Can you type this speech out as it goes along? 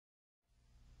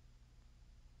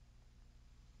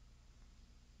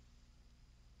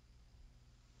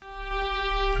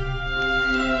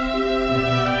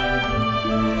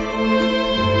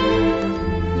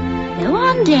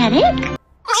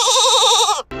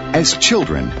As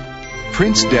children,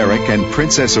 Prince Derek and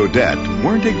Princess Odette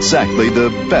weren't exactly the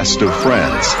best of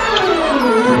friends.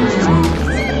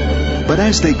 But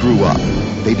as they grew up,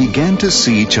 they began to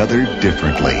see each other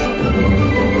differently.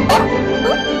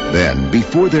 Then,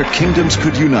 before their kingdoms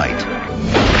could unite,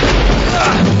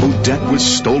 Odette was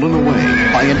stolen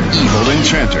away by an evil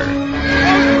enchanter.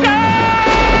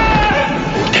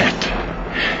 Odette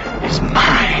is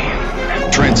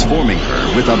mine. Transforming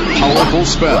her with a powerful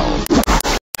spell.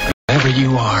 Wherever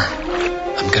you are,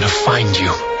 I'm gonna find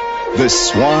you. The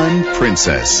Swan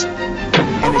Princess.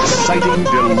 An exciting,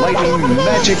 delighting,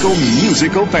 magical,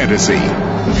 musical fantasy.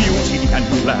 Beauty and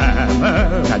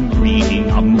glamour and breeding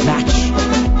a match.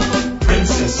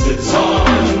 Princesses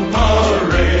on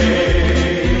parade.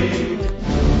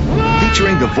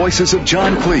 Featuring the voices of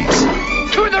John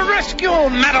Cleese. To the rescue,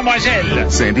 mademoiselle!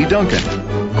 Sandy Duncan.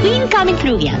 Queen Carmen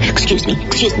Fluvia. Excuse me.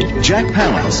 Jack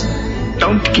Palance.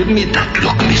 Don't give me that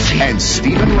look, Missy. And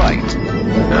Stephen Wright.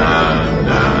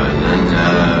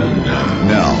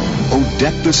 Now,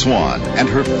 Odette the Swan and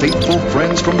her faithful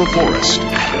friends from the forest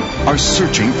are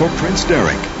searching for Prince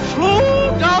Derek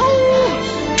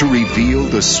to reveal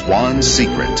the Swan's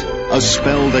secret, a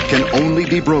spell that can only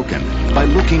be broken by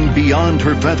looking beyond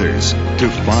her feathers to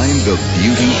find the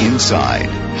beauty inside.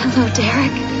 Hello,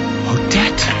 Derek.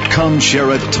 Odette. Come share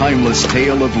a timeless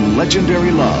tale of legendary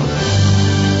love.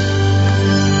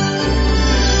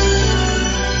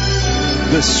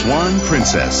 The Swan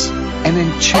Princess, an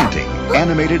enchanting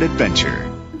animated adventure.